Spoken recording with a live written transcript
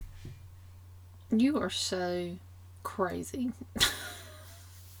You are so crazy.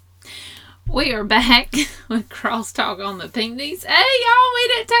 We are back with Crosstalk on the Pink Knees. Hey, y'all, we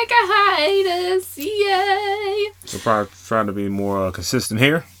didn't take a hiatus. Yay! We're probably trying to be more consistent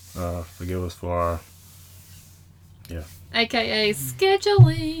here. Forgive us for our... Yeah. AKA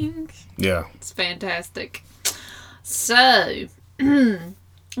scheduling. Yeah. It's fantastic. So, I'm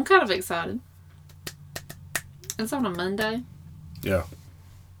kind of excited. It's on a Monday. Yeah.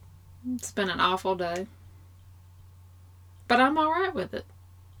 It's been an awful day. But I'm alright with it.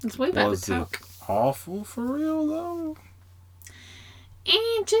 Because we about to talk. Was it awful for real, though?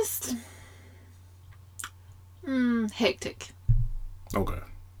 And just... hectic. Okay.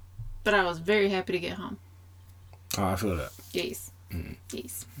 But I was very happy to get home. Oh, I feel that. Yes. Mm-hmm.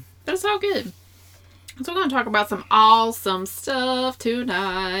 Yes. But it's all good. So we're going to talk about some awesome stuff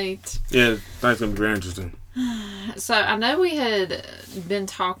tonight. Yeah, that's going to be very interesting. So I know we had been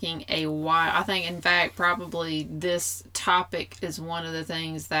talking a while. I think, in fact, probably this topic is one of the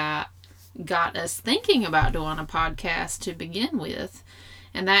things that got us thinking about doing a podcast to begin with.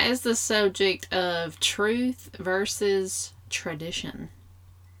 And that is the subject of truth versus tradition.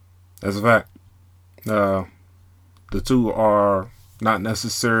 That's a fact. The two are not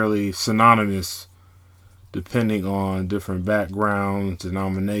necessarily synonymous depending on different backgrounds,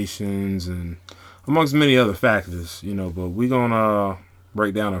 denominations, and amongst many other factors, but we're going to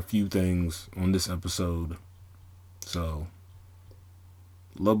break down a few things on this episode. So,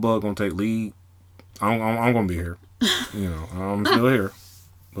 Lil Bug going to take lead. I'm going to be here. I'm still here.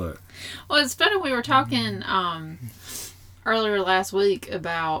 But well, it's funny, we were talking earlier last week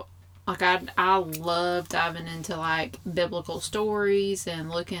about, like, I love diving into, like, biblical stories and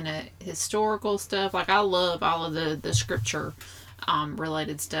looking at historical stuff. Like, I love all of the scripture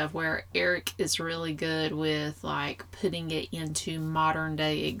related stuff, where Eric is really good with, like, putting it into modern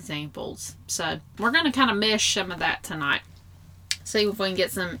day examples. So we're going to kind of mesh some of that tonight. See if we can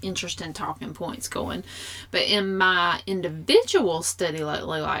get some interesting talking points going. But in my individual study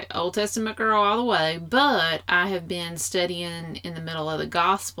lately, like Old Testament girl all the way, but I have been studying in the middle of the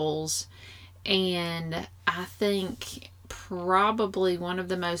Gospels, and I think probably one of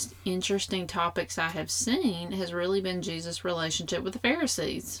the most interesting topics I have seen has really been Jesus' relationship with the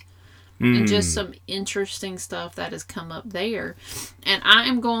Pharisees. And just some interesting stuff that has come up there. And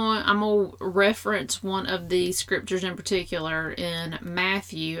I'm going to reference one of the scriptures in particular in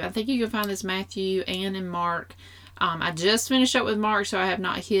Matthew. I think you can find this Matthew and in Mark. I just finished up with Mark, so I have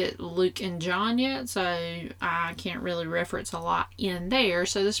not hit Luke and John yet, so I can't really reference a lot in there.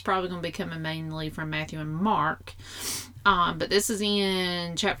 So this is probably going to be coming mainly from Matthew and Mark. But this is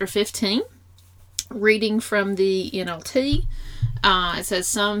in chapter 15, reading from the NLT. It says,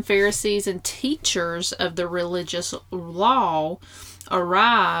 some Pharisees and teachers of the religious law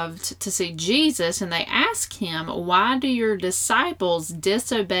arrived to see Jesus, and they asked him, why do your disciples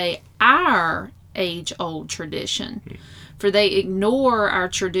disobey our age-old tradition? For they ignore our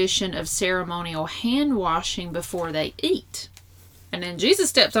tradition of ceremonial hand-washing before they eat. And then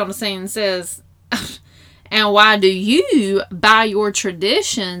Jesus steps on the scene and says, and why do you, by your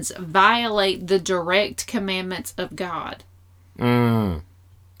traditions, violate the direct commandments of God?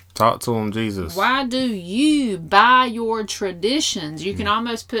 Talk to him, Jesus. Why do you, by your traditions, you can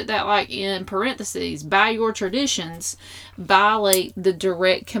almost put that like in parentheses, by your traditions, violate the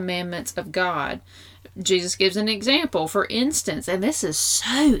direct commandments of God? Jesus gives an example, for instance, and this is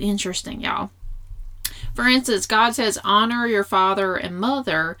so interesting, y'all. For instance, God says, honor your father and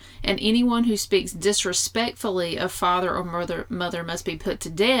mother, and anyone who speaks disrespectfully of father or mother must be put to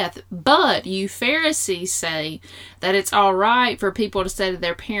death. But you Pharisees say that it's all right for people to say to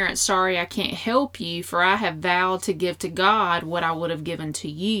their parents, sorry, I can't help you, for I have vowed to give to God what I would have given to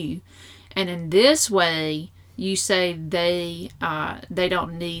you. And in this way, you say they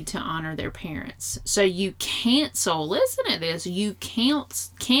don't need to honor their parents. So you cancel, listen to this, you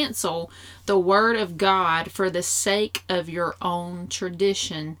cancel the word of God for the sake of your own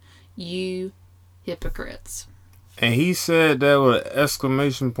tradition, you hypocrites. And he said that with an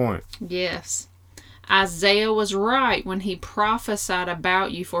exclamation point. Yes. Isaiah was right when he prophesied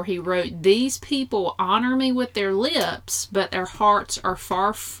about you, for he wrote, these people honor me with their lips, but their hearts are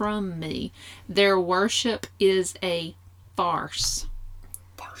far from me. Their worship is a farce.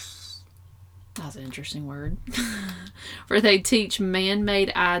 Farce. That's an interesting word. For they teach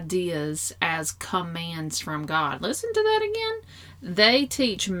man-made ideas as commands from God. Listen to that again. They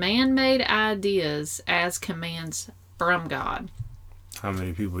teach man-made ideas as commands from God. How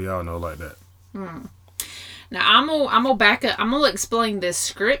many people y'all know like that? Now I'm gonna back up. I'm gonna explain this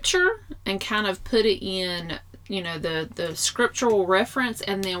scripture and kind of put it in the scriptural reference,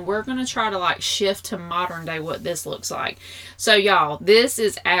 and then we're going to try to like shift to modern day what this looks like. So y'all, this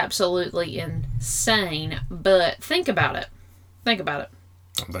is absolutely insane, but think about it. I'm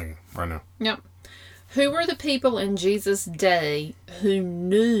thinking right now. Yep. Who were the people in Jesus' day who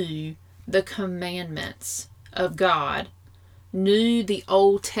knew the commandments of God, knew the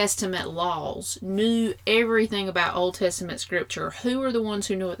Old Testament laws, knew everything about Old Testament scripture? Who were the ones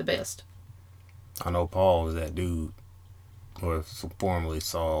who knew it the best? I know Paul was that dude, or formerly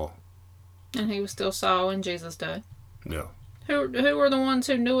Saul. And he was still Saul in Jesus' day. Yeah. Who were the ones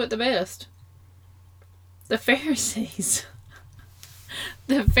who knew it the best? The Pharisees.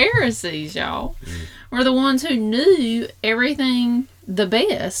 The Pharisees, y'all, were the ones who knew everything the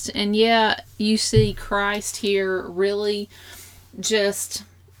best. And yet you see Christ here really just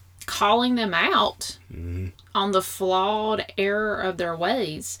calling them out on the flawed error of their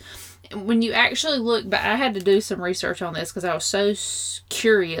ways. When you actually look back, I had to do some research on this because I was so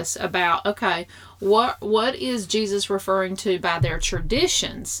curious about, okay, what is Jesus referring to by their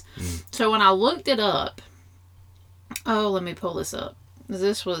traditions? So when I looked it up, let me pull this up.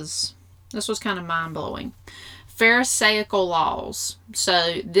 This was kind of mind-blowing. Pharisaical laws.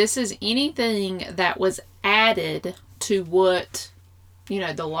 So this is anything that was added to what,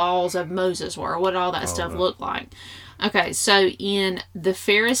 the laws of Moses were, what all that stuff looked like. Okay, so in the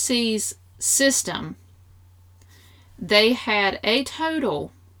Pharisees' system, they had a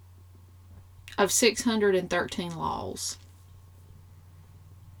total of 613 laws.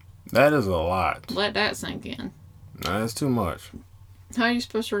 That is a lot. Let that sink in. That's too much. How are you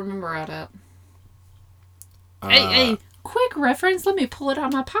supposed to remember all that? Hey, quick reference. Let me pull it out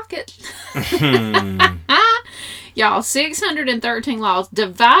of my pocket. Y'all, 613 laws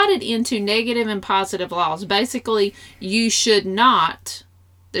divided into negative and positive laws. Basically, you should not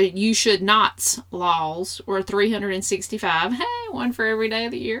laws were 365. Hey, one for every day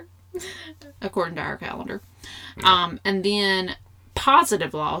of the year, according to our calendar. And then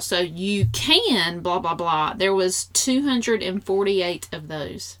positive laws. So you can blah, blah, blah. There was 248 of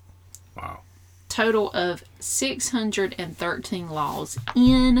those. Wow. Total of 613 laws.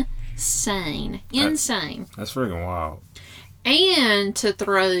 Insane. That's freaking wild. And to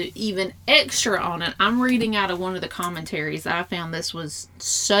throw even extra on it, I'm reading out of one of the commentaries. I found this was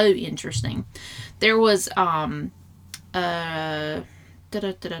so interesting. There was like a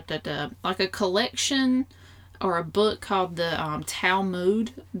collection or a book called the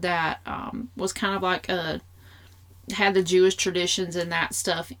Talmud that was kind of like had the Jewish traditions and that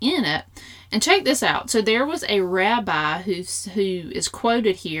stuff in it. And check this out. So there was a rabbi who is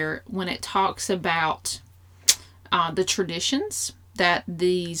quoted here when it talks about the traditions that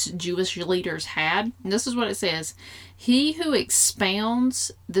these Jewish leaders had. And this is what it says. He who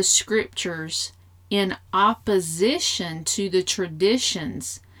expounds the scriptures in opposition to the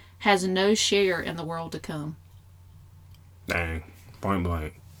traditions has no share in the world to come. Dang. Point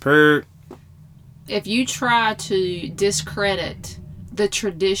blank. Period. If you try to discredit the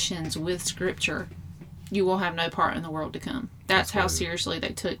traditions with scripture, you will have no part in the world to come. That's how seriously they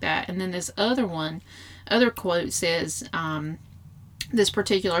took that. And then this other quote says, this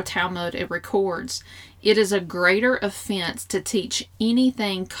particular Talmud, it records, "It is a greater offense to teach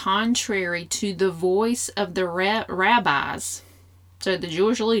anything contrary to the voice of the rabbis," so the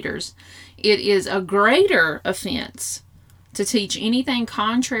Jewish leaders. "It is a greater offense to teach anything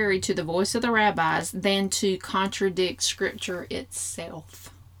contrary to the voice of the rabbis than to contradict scripture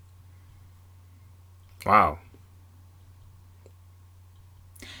itself." Wow.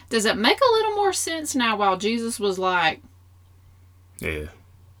 Does it make a little more sense now while Jesus was like, yeah,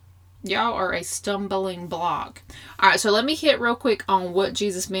 y'all are a stumbling block? All right, so let me hit real quick on what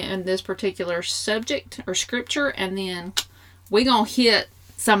Jesus meant in this particular subject or scripture, and then we're going to hit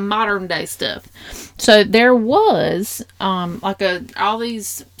some modern day stuff. So there was all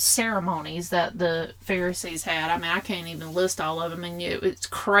these ceremonies that the Pharisees had. I mean, I can't even list all of them, and it's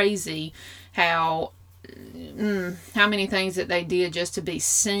crazy how many things that they did just to be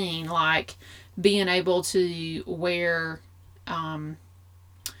seen, like being able to wear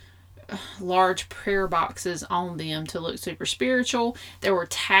large prayer boxes on them to look super spiritual. There were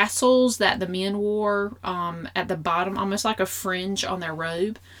tassels that the men wore at the bottom, almost like a fringe on their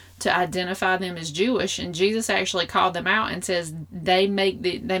robe, to identify them as Jewish. And Jesus actually called them out and says they make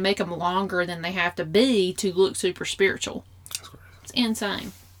them longer than they have to be to look super spiritual. It's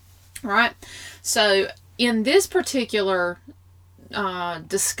insane, right? So in this particular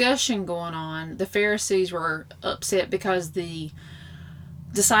discussion going on, the Pharisees were upset because the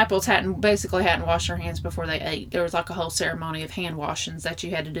disciples hadn't washed their hands before they ate. There was like a whole ceremony of hand washings that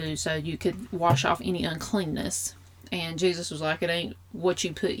you had to do so you could wash off any uncleanness. And Jesus was like, it ain't what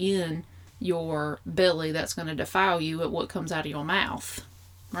you put in your belly that's going to defile you, but what comes out of your mouth.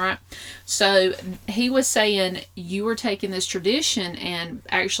 Right? So he was saying you were taking this tradition and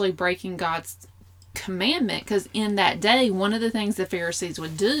actually breaking God's commandment, because in that day, one of the things the Pharisees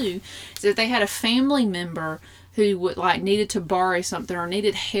would do is if they had a family member who would like needed to borrow something or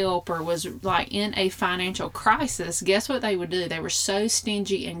needed help or was like in a financial crisis, guess what they would do? They were so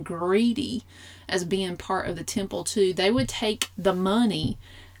stingy and greedy as being part of the temple too. They would take the money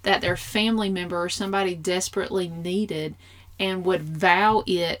that their family member or somebody desperately needed and would vow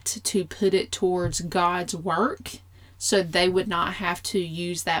it to put it towards God's work, so they would not have to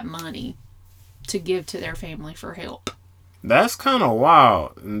use that money to give to their family for help. That's kind of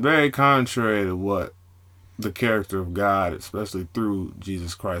wild and very contrary to what the character of God, especially through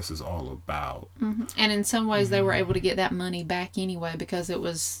Jesus Christ, is all about. Mm-hmm. And in some ways, they were able to get that money back anyway because it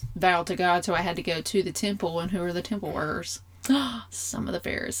was vowed to God, so I had to go to the temple. And who are the temple workers? Some of the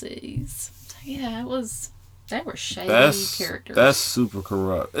Pharisees. Yeah, they were shady characters. That's super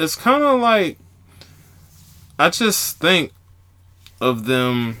corrupt. It's kind of like, I just think of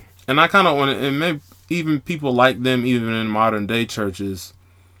them, and I kind of want to, and maybe even people like them, even in modern day churches,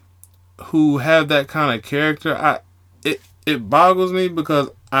 who have that kind of character. It boggles me because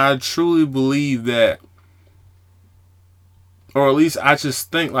I truly believe that, or at least I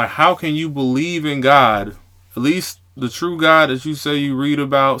just think, like, how can you believe in God, at least the true God that you say you read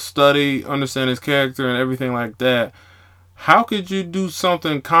about, study, understand his character and everything like that? How could you do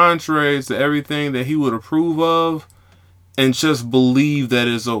something contrary to everything that he would approve of and just believe that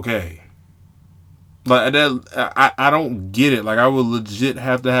it's okay? Like that, I don't get it. Like, I would legit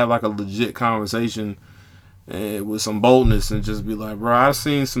have to have like a legit conversation with some boldness and just be like, bro, I've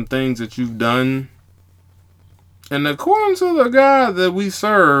seen some things that you've done, and according to the God that we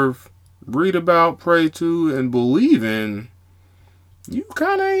serve, read about, pray to, and believe in, you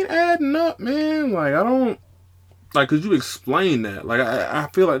kind of ain't adding up, man. Like, I don't, like, could you explain that? Like, I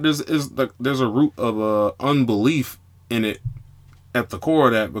feel like there's a root of unbelief in it at the core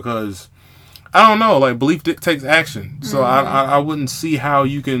of that, because I don't know, like, belief dictates action. So I wouldn't see how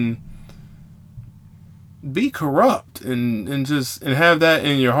you can be corrupt and have that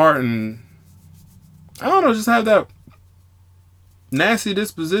in your heart, and I don't know, just have that nasty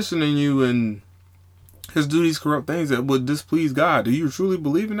disposition in you and just do these corrupt things that would displease God. Do you truly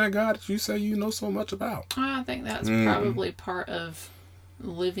believe in that God that you say you know so much about? I think that's probably part of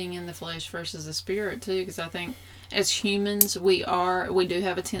living in the flesh versus the spirit too, because I think as humans we do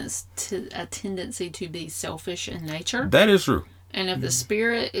have a tendency to be selfish in nature. That is true. And if the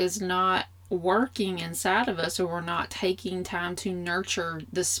spirit is not working inside of us, or we're not taking time to nurture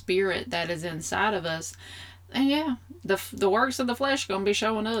the spirit that is inside of us, and yeah, the works of the flesh are going to be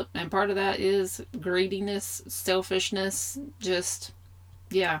showing up, and part of that is greediness, selfishness, just,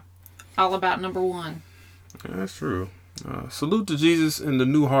 yeah, all about number one. Yeah, that's true. Salute to Jesus and the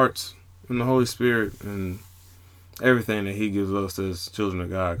new hearts and the Holy Spirit and everything that he gives us as children of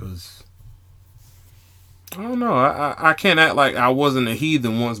God, because I don't know, I can't act like I wasn't a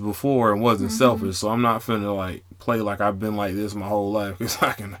heathen once before and wasn't selfish, so I'm not finna like play like I've been like this my whole life, because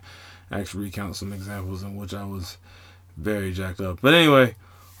I can actually recount some examples in which I was very jacked up. But anyway,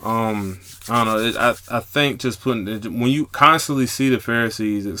 I don't know, I think just when you constantly see the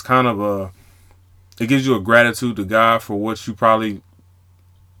Pharisees, it's kind of it gives you a gratitude to God for what you probably,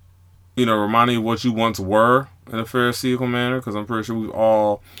 reminding you of what you once were in a Pharisaical manner, because I'm pretty sure we've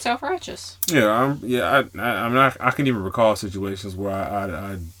all self-righteous. Yeah, I can even recall situations where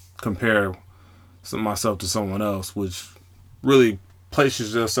I compare myself to someone else, which really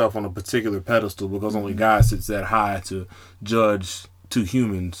places yourself on a particular pedestal, because only God sits that high to judge two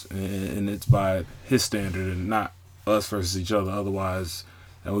humans, and it's by his standard and not us versus each other. Otherwise,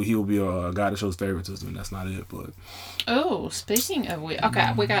 he will be a God that shows favoritism, and that's not it. But speaking of we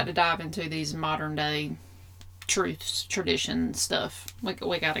got to dive into these modern day truths, tradition stuff. We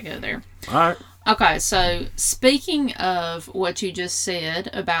got to go there. All right. Okay, so speaking of what you just said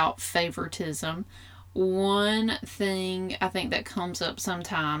about favoritism, one thing I think that comes up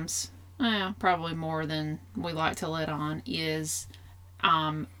sometimes, probably more than we like to let on, is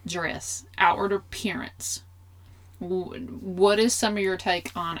dress, outward appearance. What is some of your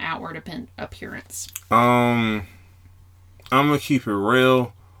take on outward appearance? I'm gonna keep it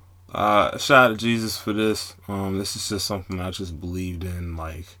real. Shout out to Jesus for this. This is just something I just believed in,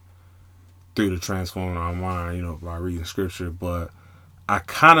 like, through the transforming our mind, by reading scripture. But I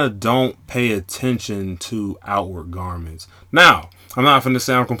kind of don't pay attention to outward garments. Now, I'm not going to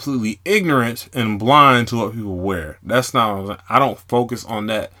say I'm completely ignorant and blind to what people wear. That's not what I'm saying. I don't focus on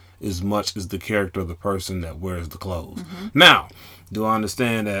that as much as the character of the person that wears the clothes. Mm-hmm. Now, do I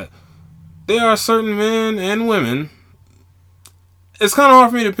understand that there are certain men and women? It's kind of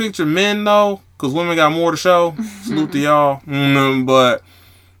hard for me to picture men, though, because women got more to show. Salute to y'all. But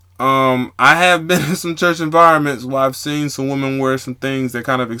I have been in some church environments where I've seen some women wear some things that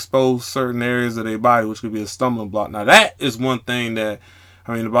kind of expose certain areas of their body, which could be a stumbling block. Now, that is one thing that,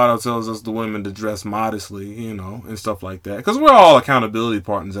 I mean, the Bible tells us the women to dress modestly, you know, and stuff like that. Because we're all accountability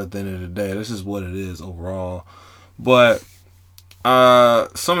partners at the end of the day. This is what it is overall. But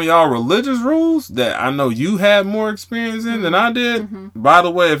some of y'all religious rules that I know you had more experience in than I did. Mm-hmm. By the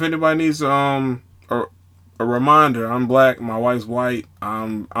way, if anybody needs a reminder, I'm black, my wife's white,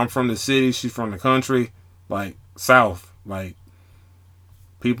 I'm from the city, she's from the country, like South. Like,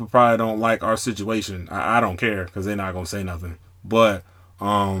 people probably don't like our situation. I don't care because they're not gonna say nothing. But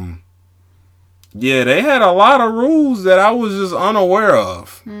yeah, they had a lot of rules that I was just unaware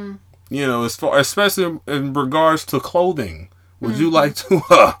of. You know, especially in regards to clothing. Would you like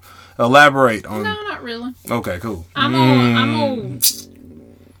to elaborate on? No, not really. Okay, cool. I'm old.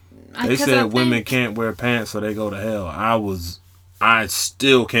 They said women can't wear pants, so they go to hell. I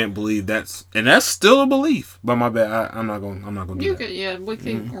still can't believe that's still a belief. But my bad, I'm not going to do that. Yeah, we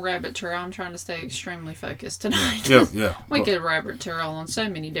could rabbit trail. I'm trying to stay extremely focused tonight. Yeah. We could rabbit trail on so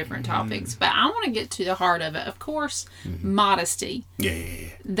many different topics, but I want to get to the heart of it. Of course, modesty. Yeah.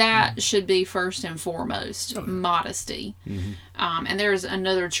 That should be first and foremost. Okay. Modesty. And there's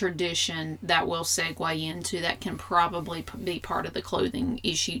another tradition that we'll segue into that can probably be part of the clothing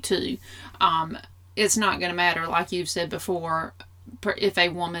issue too. It's not going to matter, like you've said before, if a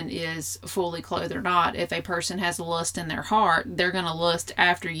woman is fully clothed or not. If a person has lust in their heart, they're going to lust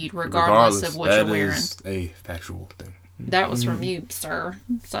after you regardless of what you're wearing. That is a factual thing. That was from you, sir.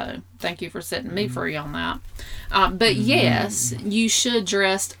 So thank you for setting me free on that. But yes, you should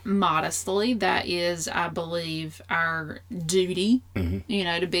dress modestly. That is, I believe, our duty, you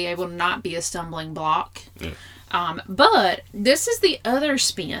know, to be able to not be a stumbling block. Yeah. But this is the other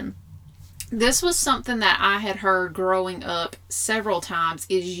spin. This was something that I had heard growing up several times,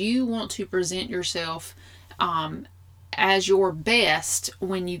 is you want to present yourself as your best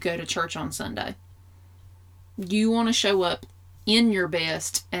when you go to church on Sunday. You want to show up in your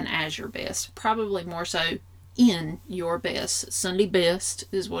best and as your best. Probably more so in your best. Sunday best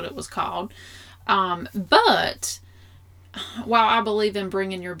is what it was called. But while I believe in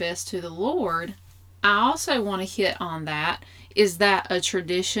bringing your best to the Lord, I also want to hit on that. Is that a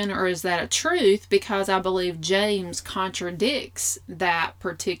tradition or is that a truth? Because I believe James contradicts that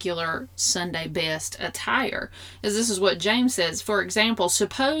particular Sunday best attire. As this is what James says. For example,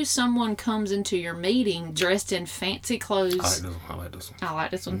 suppose someone comes into your meeting dressed in fancy clothes. I like this one. I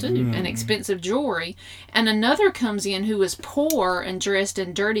like this one too. And expensive jewelry. And another comes in who is poor and dressed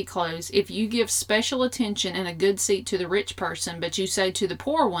in dirty clothes. If you give special attention and a good seat to the rich person, but you say to the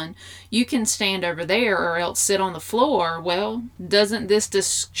poor one, you can stand over there or else sit on the floor, well, doesn't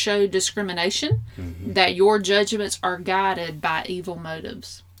this show discrimination? That your judgments are guided by evil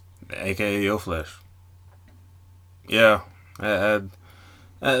motives? AKA your flesh. Yeah.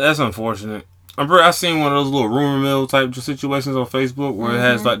 That's unfortunate. I've seen one of those little rumor mill type situations on Facebook where it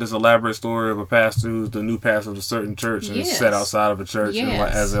has like this elaborate story of a pastor who's the new pastor of a certain church and sat outside of a church and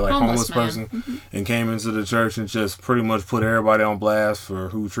as a homeless person and came into the church and just pretty much put everybody on blast for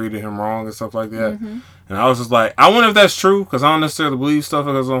who treated him wrong and stuff like that. And I was just like, I wonder if that's true, because I don't necessarily believe stuff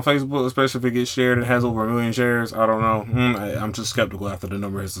because on Facebook, especially if it gets shared and has over 1 million shares. I don't know. I'm just skeptical after the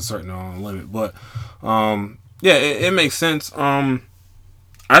number hits a certain limit. But yeah, it makes sense.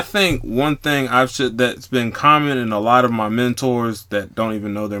 I think one thing that's been common in a lot of my mentors that don't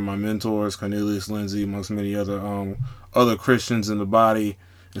even know they're my mentors, Cornelius Lindsay, amongst many other Christians in the body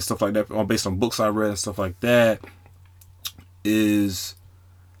and stuff like that, based on books I read and stuff like that, is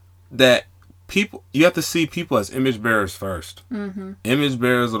that you have to see people as image bearers first. Image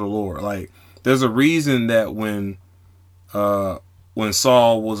bearers of the Lord. Like, there's a reason that when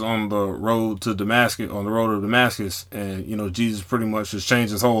Saul was on the road to Damascus, and you know Jesus pretty much just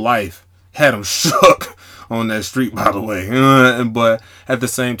changed his whole life, had him shook on that street, by the way. But at the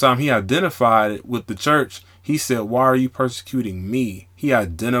same time, he identified it with the church. He said, "Why are you persecuting me?" He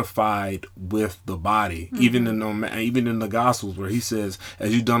identified with the body, even in the Gospels where he says,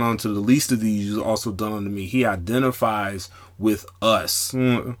 "As you done unto the least of these, you also done unto me." He identifies with us,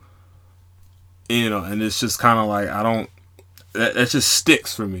 you know, and it's just kind of like that just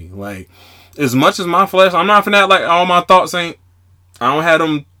sticks for me. Like, as much as my flesh, I'm not finna like all my thoughts ain't I don't have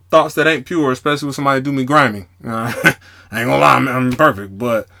them thoughts that ain't pure, especially with somebody do me grimy. I ain't gonna lie, I'm perfect,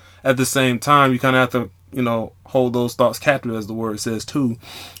 but at the same time, you kind of have to, hold those thoughts captive, as the word says too,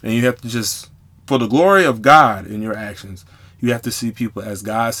 and you have to just, for the glory of God in your actions, you have to see people as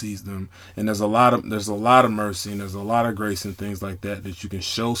God sees them, and there's a lot of mercy and there's a lot of grace and things like that you can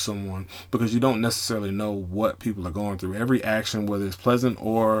show someone, because you don't necessarily know what people are going through. Every action, whether it's pleasant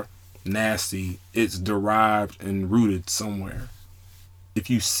or nasty, it's derived and rooted somewhere. If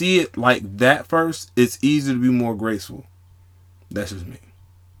you see it like that first, it's easy to be more graceful. That's just me.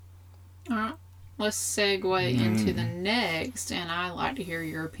 All right. Let's segue into the next, and I'd like to hear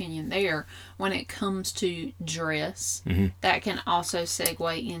your opinion there. When it comes to dress, that can also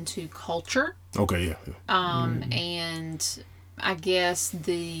segue into culture. Okay, yeah. And I guess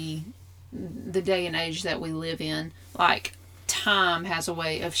the day and age that we live in, like, time has a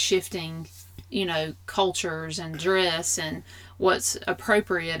way of shifting, cultures and dress and what's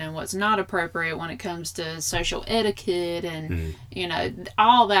appropriate and what's not appropriate when it comes to social etiquette and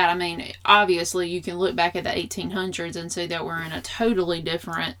all that. I mean, obviously you can look back at the 1800s and see that we're in a totally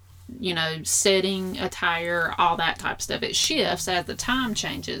different setting, attire, all that type of stuff. It shifts as the time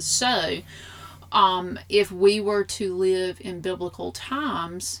changes. So if we were to live in biblical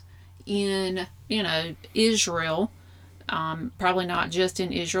times in Israel, probably not just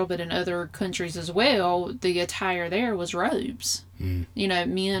in Israel, but in other countries as well, the attire there was robes.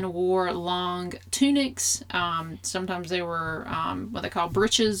 Men wore long tunics. Sometimes they were what they call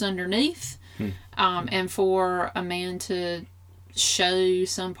breeches underneath. And for a man to show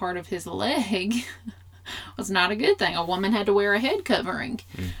some part of his leg was not a good thing. A woman had to wear a head covering.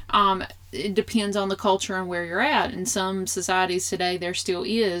 It depends on the culture and where you're at. In some societies today, there still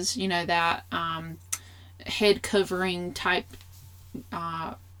is, that head covering type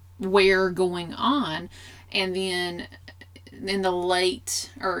wear going on. And then in the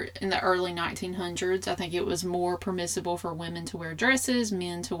early 1900s, I think it was more permissible for women to wear dresses,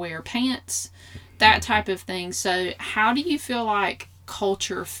 men to wear pants, that type of thing. So how do you feel like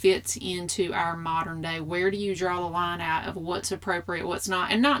culture fits into our modern day? Where do you draw the line out of what's appropriate, what's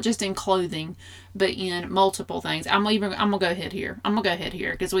not? And not just in clothing, but in multiple things. I'm gonna go ahead here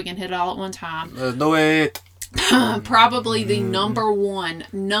because we can hit it all at one time. Let's do it. Probably the number one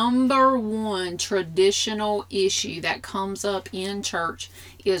traditional issue that comes up in church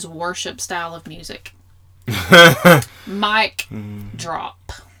is worship style of music. Mic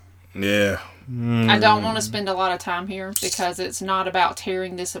drop. Yeah. I don't want to spend a lot of time here because it's not about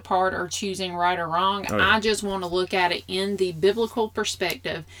tearing this apart or choosing right or wrong. Oh, yeah. I just want to look at it in the biblical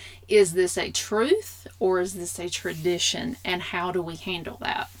perspective. Is this a truth or is this a tradition? And how do we handle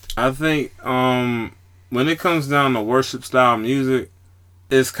that? I think when it comes down to worship style music,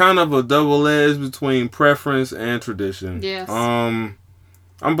 it's kind of a double edge between preference and tradition. Yes. I'm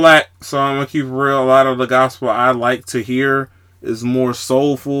black, so I'm going to keep it real. A lot of the gospel I like to hear is more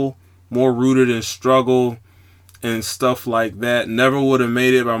soulful, more rooted in struggle and stuff like that. Never Would Have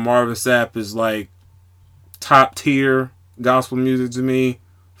Made It by Marvin Sapp is like top tier gospel music to me.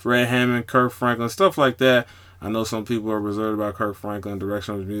 Fred Hammond, Kirk Franklin, stuff like that. I know some people are reserved about Kirk Franklin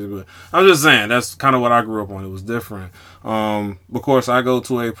direction of his music, but I'm just saying that's kind of what I grew up on. It was different. Of course, I go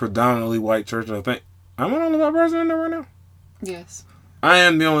to a predominantly white church. I think I'm the only black person in there right now. Yes. I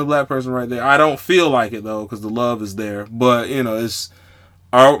am the only black person right there. I don't feel like it though, because the love is there. But it's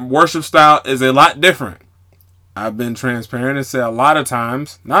our worship style is a lot different. I've been transparent and said a lot of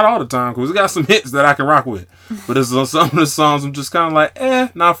times, not all the time, because we got some hits that I can rock with. But it's on some of the songs I'm just kind of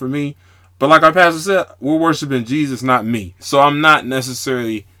like, not for me. But like our pastor said, we're worshiping Jesus, not me. So I'm not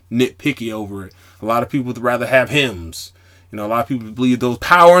necessarily nitpicky over it. A lot of people would rather have hymns. A lot of people believe those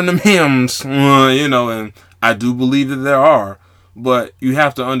power in them hymns, and I do believe that there are. But you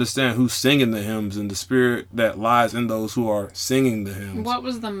have to understand who's singing the hymns and the spirit that lies in those who are singing the hymns. What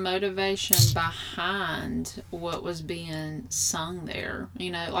was the motivation behind what was being sung there?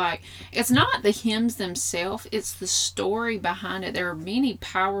 It's not the hymns themselves, it's the story behind it. There are many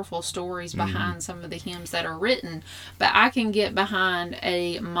powerful stories behind some of the hymns that are written, but I can get behind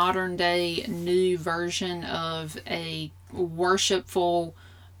a modern day new version of a worshipful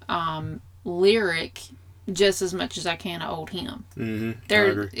lyric just as much as I can an old hymn.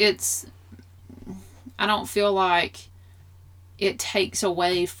 I don't feel like it takes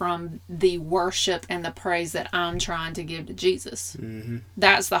away from the worship and the praise that I'm trying to give to Jesus.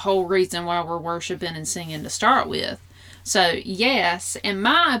 That's the whole reason why we're worshiping and singing to start with. So yes, in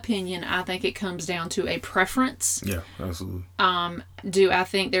my opinion, I think it comes down to a preference. Yeah, absolutely. Do I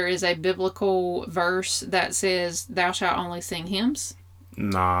think there is a biblical verse that says thou shalt only sing hymns?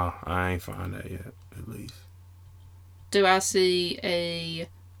 Nah, I ain't find that yet, at least. do I see a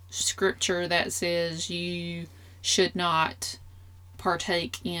scripture that says you should not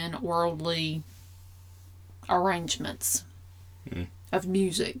partake in worldly arrangements of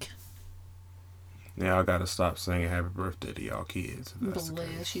music. Yeah, I gotta stop singing happy birthday to y'all kids.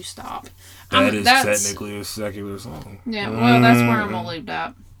 Bless you, stop. That is technically a secular song. Yeah, well, that's where I'm gonna leave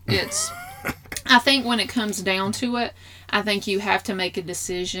that. It's, I think when it comes down to it, I think you have to make a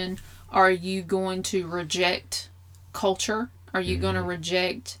decision. Are you going to reject culture? Are you going to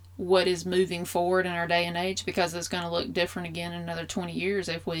reject what is moving forward in our day and age, because it's going to look different again in another 20 years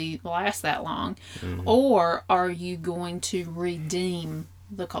if we last that long? Or are you going to redeem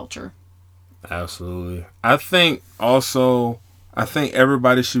the culture? Absolutely. I think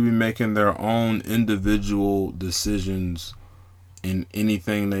everybody should be making their own individual decisions in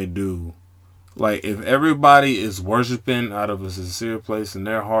anything they do. Like, if everybody is worshiping out of a sincere place in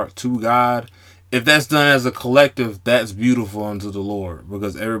their heart to God, if that's done as a collective, that's beautiful unto the Lord,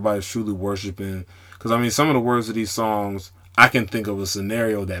 because everybody's truly worshiping. Because, I mean, some of the words of these songs, I can think of a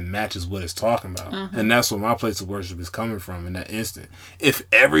scenario that matches what it's talking about. And that's where my place of worship is coming from in that instant. If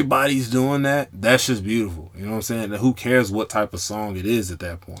everybody's doing that, that's just beautiful. You know what I'm saying? Who cares what type of song it is at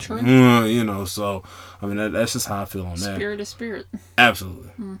that point? True. You know, so, I mean, that's just how I feel on that. Spirit is spirit. Absolutely.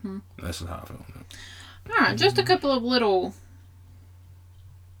 That's just how I feel on that. All right, just a couple of little,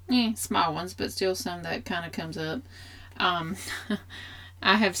 small ones, but still some that kind of comes up. I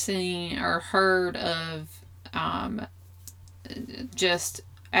have seen or heard of just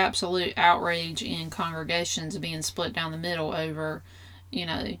absolute outrage in congregations being split down the middle over,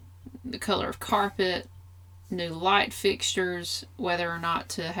 the color of carpet, new light fixtures, whether or not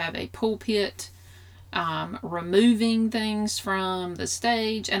to have a pulpit, removing things from the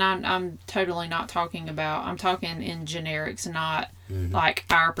stage. And I'm totally not talking about, I'm talking in generics, not like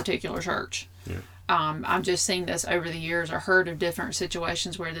our particular church. Yeah. I'm just seeing this over the years, or heard of different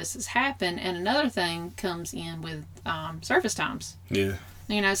situations where this has happened. And another thing comes in with service times. Yeah.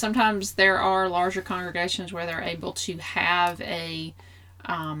 Sometimes there are larger congregations where they're able to have a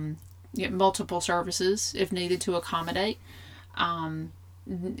multiple services if needed to accommodate.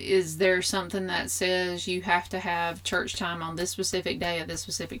 Is there something that says you have to have church time on this specific day at this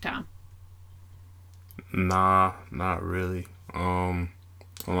specific time? Nah, not really. One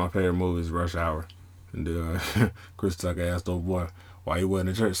of my favorite movies, Rush Hour. And Chris Tucker asked old boy, why you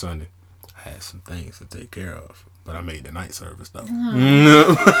wasn't in church Sunday? I had some things to take care of, but I made the night service though. But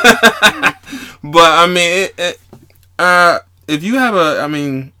I mean, if you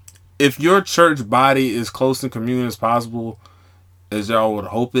have if your church body is close and communion as possible, as y'all would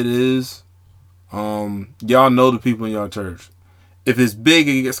hope it is, y'all know the people in your church. If it's big,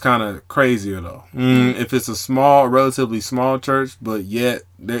 it gets kind of crazier though. If it's a relatively small church, but yet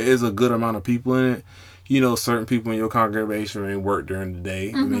there is a good amount of people in it, certain people in your congregation may work during the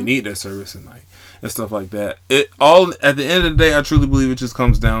day and may need their service at night and stuff like that. At the end of the day, I truly believe it just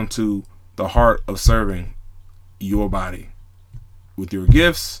comes down to the heart of serving your body with your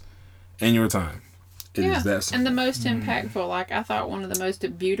gifts and your time. It is that simple. And the most impactful, I thought one of the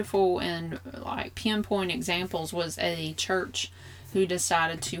most beautiful and pinpoint examples was a church who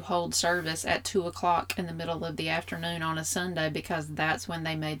decided to hold service at 2:00 in the middle of the afternoon on a Sunday, because that's when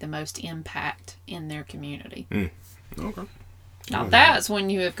they made the most impact in their community. Okay. Now that's when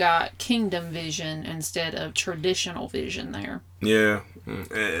you have got kingdom vision instead of traditional vision there. Yeah.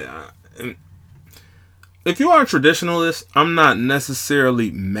 If you are a traditionalist, I'm not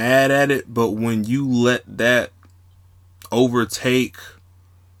necessarily mad at it, but when you let that overtake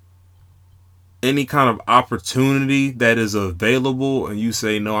any kind of opportunity that is available and you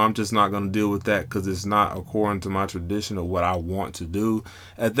say, no, I'm just not going to deal with that because it's not according to my tradition or what I want to do,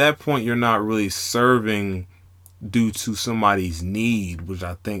 at that point, you're not really serving due to somebody's need, which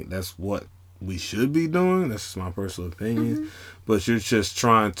I think that's what we should be doing. That's just my personal opinion. But you're just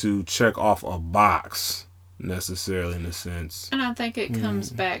trying to check off a box, necessarily, in a sense. And I think it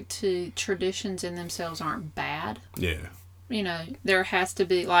comes back to traditions in themselves aren't bad. Yeah. There has to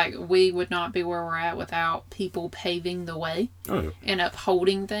be, we would not be where we're at without people paving the way and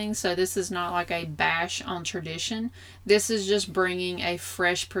upholding things. So this is not like a bash on tradition. This is just bringing a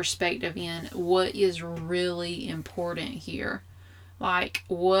fresh perspective in what is really important here.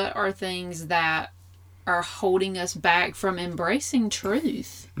 What are things that are holding us back from embracing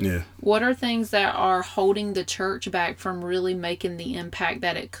truth? Yeah. What are things that are holding the church back from really making the impact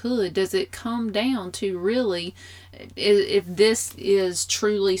that it could? Does it come down to really, if this is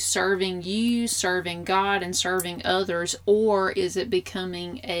truly serving you, serving God, and serving others, or is it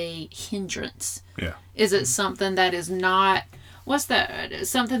becoming a hindrance? Yeah. Is it something that is not what's that?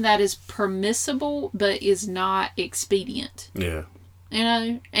 Something that is permissible but is not expedient. Yeah. You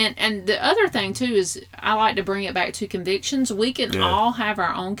know, and the other thing too is I like to bring it back to convictions. We can all have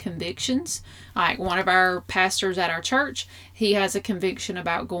our own convictions. Like one of our pastors at our church, he has a conviction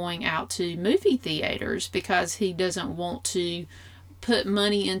about going out to movie theaters because he doesn't want to put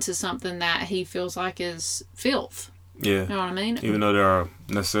money into something that he feels like is filth. Yeah. You know what I mean? Even though there are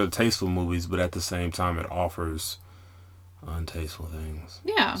necessarily tasteful movies, but at the same time it offers untasteful things.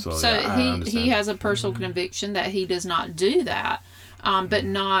 Yeah. So he has a personal conviction that he does not do that. But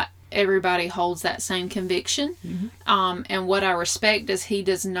not everybody holds that same conviction. And what I respect is he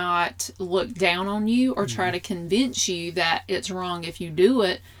does not look down on you or try to convince you that it's wrong if you do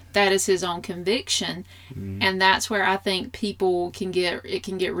it. That is his own conviction. And that's where I think people can get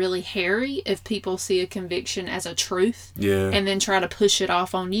really hairy if people see a conviction as a truth and then try to push it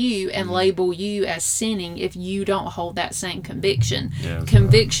off on you and label you as sinning if you don't hold that same conviction.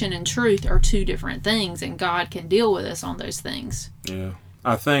 Conviction and truth are two different things, and God can deal with us on those things. Yeah.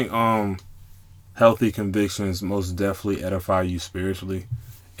 I think healthy convictions most definitely edify you spiritually,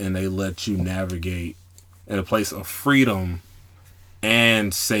 and they let you navigate in a place of freedom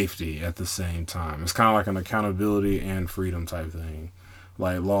and safety at the same time. It's kind of like an accountability and freedom type thing,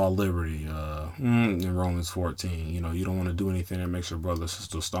 like law of liberty in Romans 14. You know, you don't want to do anything that makes your brother or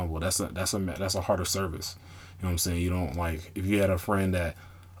sister stumble. That's a harder service. You know what I'm saying? You don't, like, if you had a friend that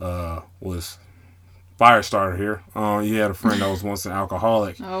was fire starter here. You had a friend that was once an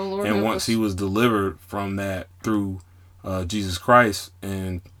alcoholic, and once he was delivered from that through Jesus Christ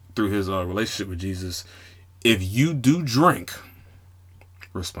and through his relationship with Jesus, if you do drink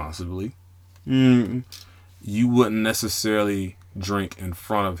responsibly, you wouldn't necessarily drink in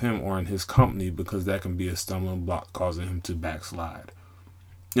front of him or in his company, because that can be a stumbling block causing him to backslide.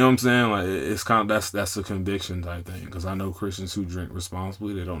 You know what I'm saying? Like, it's kind of, that's a conviction type thing, because I know Christians who drink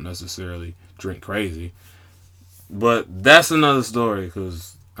responsibly, they don't necessarily drink crazy, but that's another story,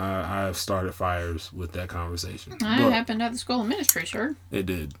 because I've started fires with that conversation. That happened at the School of Ministry, sir. It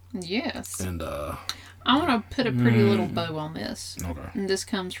did. Yes. And I want to put a pretty little bow on this. Okay. And this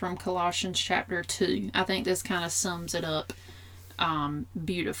comes from Colossians chapter 2. I think this kind of sums it up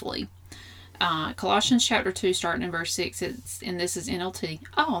beautifully. Colossians chapter 2, starting in verse 6, and this is NLT.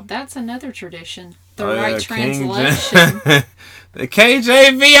 Oh, that's another tradition. The right translation. The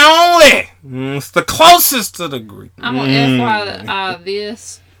KJV only. It's the closest to the Greek. I'm going to FYI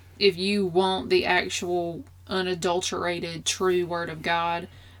this. If you want the actual unadulterated true Word of God,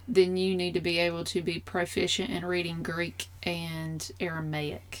 then you need to be able to be proficient in reading Greek and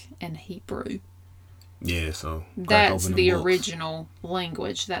Aramaic and Hebrew. Yeah, so that's the original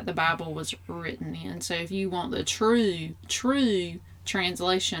language that the Bible was written in. So if you want the true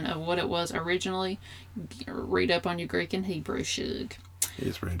translation of what it was originally, read up on your Greek and Hebrew, shug.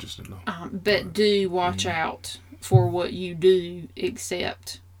 It's very interesting, though. But do watch out for what you do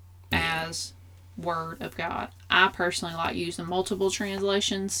accept as Word of God. I personally like using multiple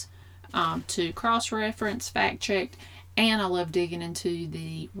translations to cross-reference, fact-check, and I love digging into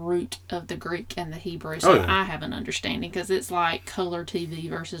the root of the Greek and the Hebrew, so I have an understanding, because it's like color TV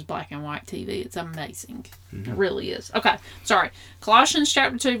versus black and white TV. It's amazing. It really is. Okay, sorry. Colossians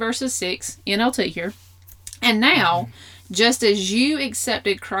chapter 2, verses 6, NLT here. And now, just as you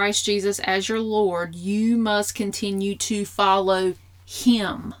accepted Christ Jesus as your Lord, you must continue to follow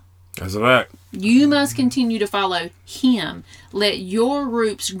Him. That's a fact. You must continue to follow Him. Let your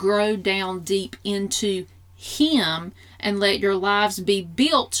roots grow down deep into Him, and let your lives be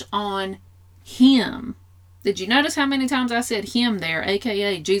built on Him. Did you notice how many times I said Him there,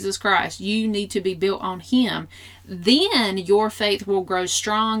 aka Jesus Christ? You need to be built on Him. Then your faith will grow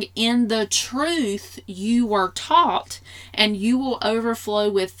strong in the truth you were taught, and you will overflow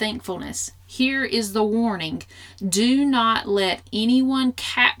with thankfulness. Here is the warning. Do not let anyone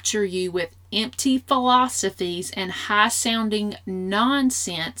capture you with empty philosophies and high-sounding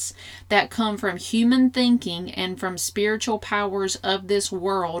nonsense that come from human thinking and from spiritual powers of this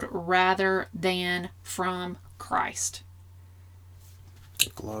world rather than from Christ.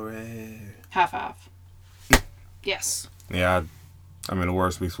 Glory. High five. Yes. Yeah, I mean, the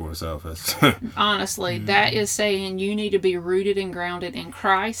word speaks for itself. Honestly, that is saying you need to be rooted and grounded in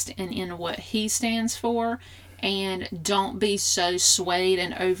Christ and in what He stands for. And don't be so swayed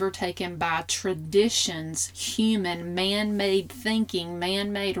and overtaken by traditions, human, man-made thinking,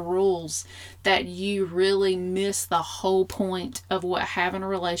 man-made rules, that you really miss the whole point of what having a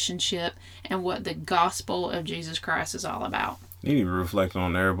relationship and what the gospel of Jesus Christ is all about. You need to reflect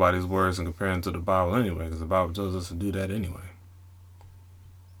on everybody's words and compare them to the Bible anyway, because the Bible tells us to do that anyway.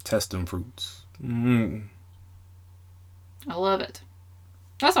 Test them fruits. I love it.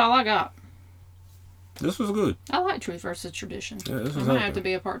 That's all I got. This was good. I like Truth versus Tradition. Yeah, this was I'm going to have to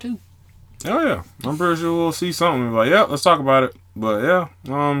be a part 2. Oh, yeah. I'm pretty sure we'll see something. Like, yeah, let's talk about it. But,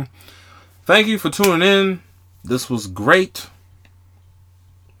 yeah. Thank you for tuning in. This was great.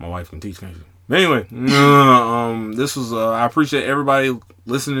 My wife can teach, can't she? But anyway, this was, I appreciate everybody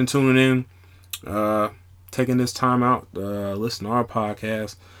listening, tuning in, taking this time out, listen to our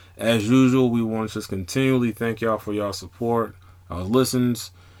podcast. As usual, we want to just continually thank y'all for y'all support,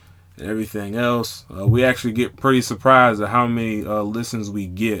 listens, and everything else. We actually get pretty surprised at how many listens we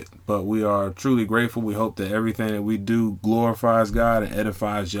get, but we are truly grateful. We hope that everything that we do glorifies God and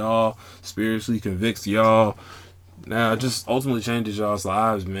edifies y'all, spiritually convicts y'all. Now, it just ultimately changes y'all's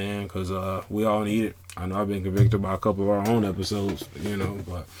lives, man, because we all need it. I know I've been convicted by a couple of our own episodes,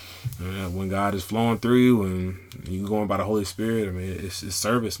 but when God is flowing through you and you going by the Holy Spirit, I mean, it's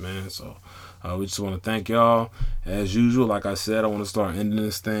service, man. So we just want to thank y'all. As usual, like I said, I want to start ending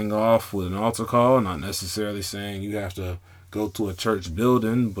this thing off with an altar call, not necessarily saying you have to go to a church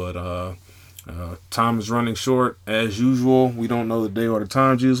building, but time is running short. As usual, we don't know the day or the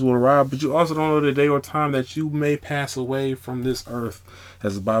time Jesus will arrive, but you also don't know the day or time that you may pass away from this earth.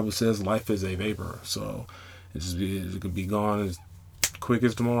 As the Bible says, life is a vapor, so it could be gone as quick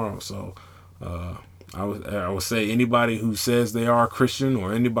as tomorrow. So I would say anybody who says they are a Christian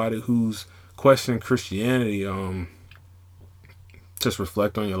or anybody who's questioning Christianity, just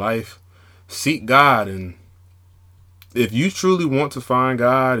reflect on your life, seek God, and if you truly want to find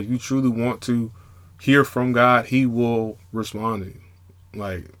God, if you truly want to hear from God, He will respond to you.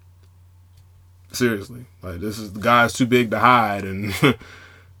 Like, seriously. Like, God's too big to hide. And,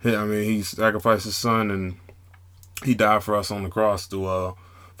 I mean, He sacrificed His Son and He died for us on the cross for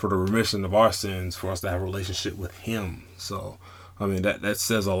the remission of our sins, for us to have a relationship with Him. So, I mean, that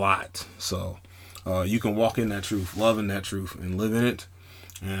says a lot. So, you can walk in that truth, love in that truth, and live in it,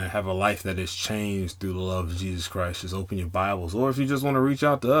 and have a life that is changed through the love of Jesus Christ. Just open your Bibles. Or if you just want to reach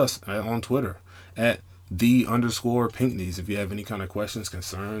out to us on Twitter at @the_Pinkneys. If you have any kind of questions,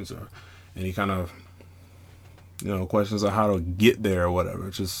 concerns, or any kind of questions on how to get there or whatever,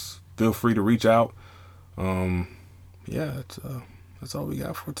 just feel free to reach out. That's all we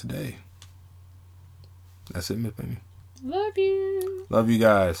got for today. That's it, Miss Penny. Love you. Love you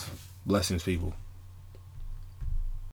guys. Blessings, people.